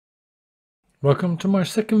Welcome to my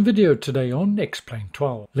second video today on XPlane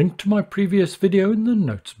 12. Link to my previous video in the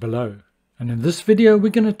notes below. And in this video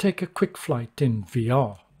we're going to take a quick flight in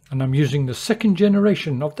VR. And I'm using the second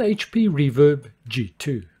generation of the HP Reverb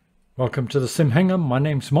G2. Welcome to the Sim Hangar, my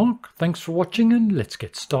name's Mark, thanks for watching and let's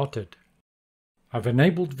get started. I've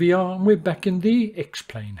enabled VR and we're back in the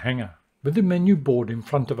XPlane hangar, with the menu board in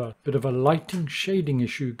front of us. Bit of a lighting shading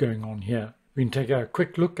issue going on here. We can take a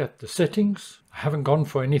quick look at the settings. I haven't gone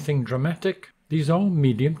for anything dramatic. These are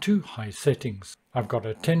medium to high settings. I've got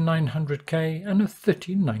a 10900K and a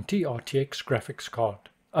 3090 RTX graphics card.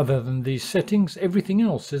 Other than these settings, everything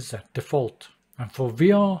else is at default. And for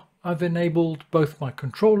VR, I've enabled both my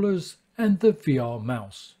controllers and the VR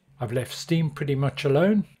mouse. I've left Steam pretty much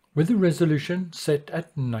alone, with the resolution set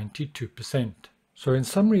at 92%. So in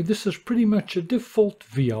summary, this is pretty much a default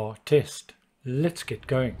VR test. Let's get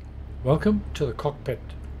going. Welcome to the cockpit.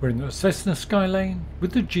 We're in the Cessna Skylane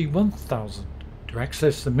with the G1000. To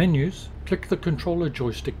access the menus, click the controller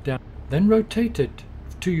joystick down, then rotate it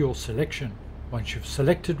to your selection. Once you've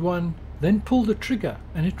selected one, then pull the trigger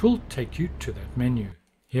and it will take you to that menu.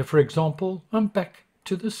 Here for example, I'm back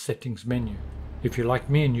to the settings menu. If you're like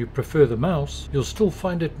me and you prefer the mouse, you'll still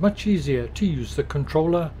find it much easier to use the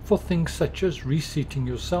controller for things such as reseating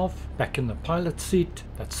yourself back in the pilot seat.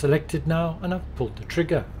 That's selected now and I've pulled the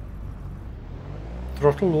trigger.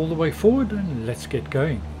 Throttle all the way forward and let's get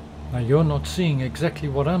going. Now you're not seeing exactly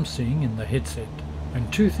what I'm seeing in the headset,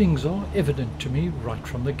 and two things are evident to me right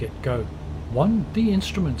from the get-go. One, the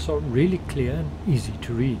instruments are really clear and easy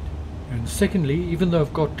to read. And secondly, even though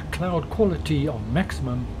I've got cloud quality on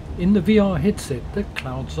maximum, in the VR headset the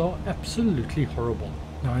clouds are absolutely horrible.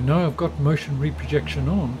 Now I know I've got motion reprojection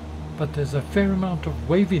on, but there's a fair amount of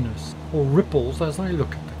waviness or ripples as I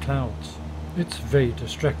look at the clouds. It's very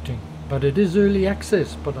distracting. But it is early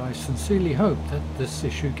access, but I sincerely hope that this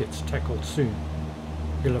issue gets tackled soon.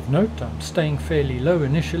 You'll have note I'm staying fairly low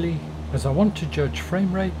initially, as I want to judge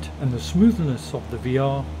frame rate and the smoothness of the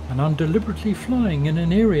VR, and I'm deliberately flying in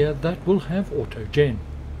an area that will have auto-gen.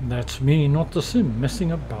 That's me, not the sim,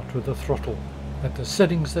 messing about with the throttle. At the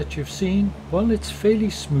settings that you've seen, well, it's fairly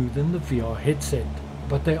smooth in the VR headset,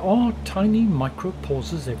 but there are tiny micro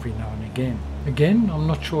pauses every now and again. Again, I'm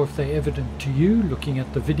not sure if they're evident to you looking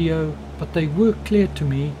at the video, but they were clear to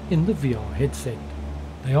me in the VR headset.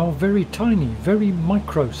 They are very tiny, very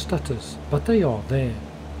micro stutters, but they are there.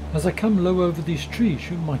 As I come low over these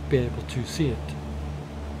trees, you might be able to see it.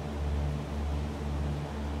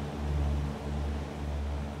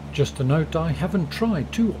 Just a note, I haven't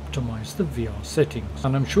tried to optimize the VR settings,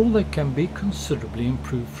 and I'm sure they can be considerably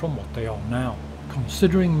improved from what they are now.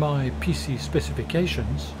 Considering my PC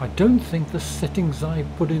specifications, I don't think the settings I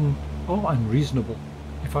put in are unreasonable.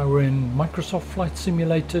 If I were in Microsoft Flight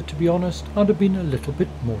Simulator, to be honest, I'd have been a little bit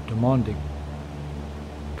more demanding.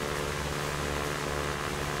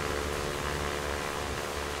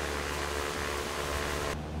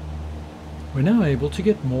 We're now able to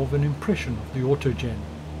get more of an impression of the autogen.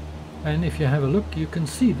 And if you have a look, you can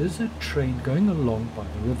see there's a train going along by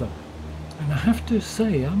the river. And I have to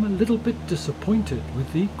say I'm a little bit disappointed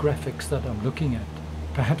with the graphics that I'm looking at.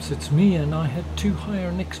 Perhaps it's me and I had too high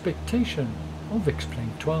an expectation of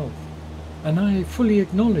XPlane 12. And I fully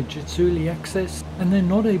acknowledge it's early access and they're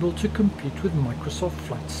not able to compete with Microsoft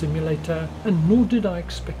Flight Simulator, and nor did I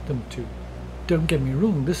expect them to. Don't get me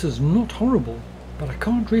wrong, this is not horrible, but I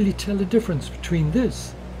can't really tell a difference between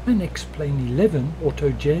this and XPlane 11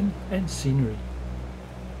 auto-gen and scenery.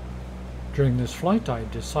 During this flight I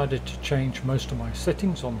decided to change most of my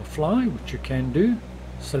settings on the fly, which you can do.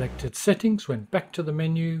 Selected settings, went back to the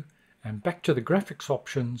menu and back to the graphics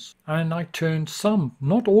options, and I turned some,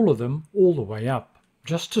 not all of them, all the way up,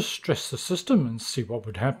 just to stress the system and see what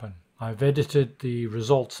would happen. I've edited the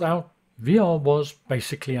results out. VR was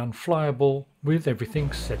basically unflyable with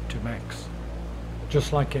everything set to max.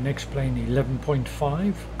 Just like in XPlane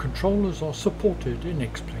 11.5, controllers are supported in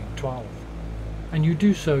XPlane 12. And you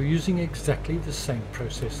do so using exactly the same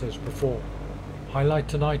process as before.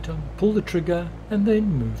 Highlight an item, pull the trigger, and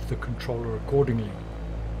then move the controller accordingly.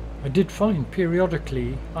 I did find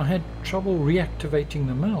periodically I had trouble reactivating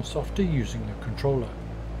the mouse after using the controller,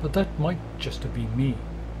 but that might just have been me.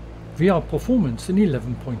 VR performance in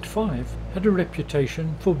 11.5 had a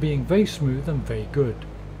reputation for being very smooth and very good.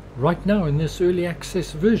 Right now in this early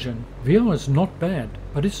access version, VR is not bad,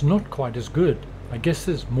 but it's not quite as good. I guess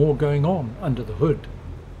there's more going on under the hood.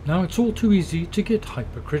 Now it's all too easy to get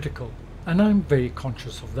hypercritical, and I'm very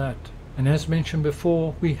conscious of that. And as mentioned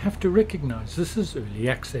before, we have to recognize this is early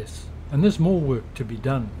access, and there's more work to be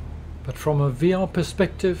done. But from a VR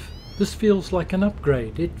perspective, this feels like an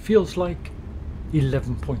upgrade. It feels like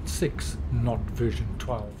 11.6, not version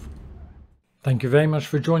 12. Thank you very much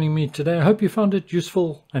for joining me today. I hope you found it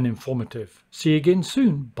useful and informative. See you again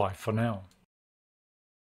soon. Bye for now.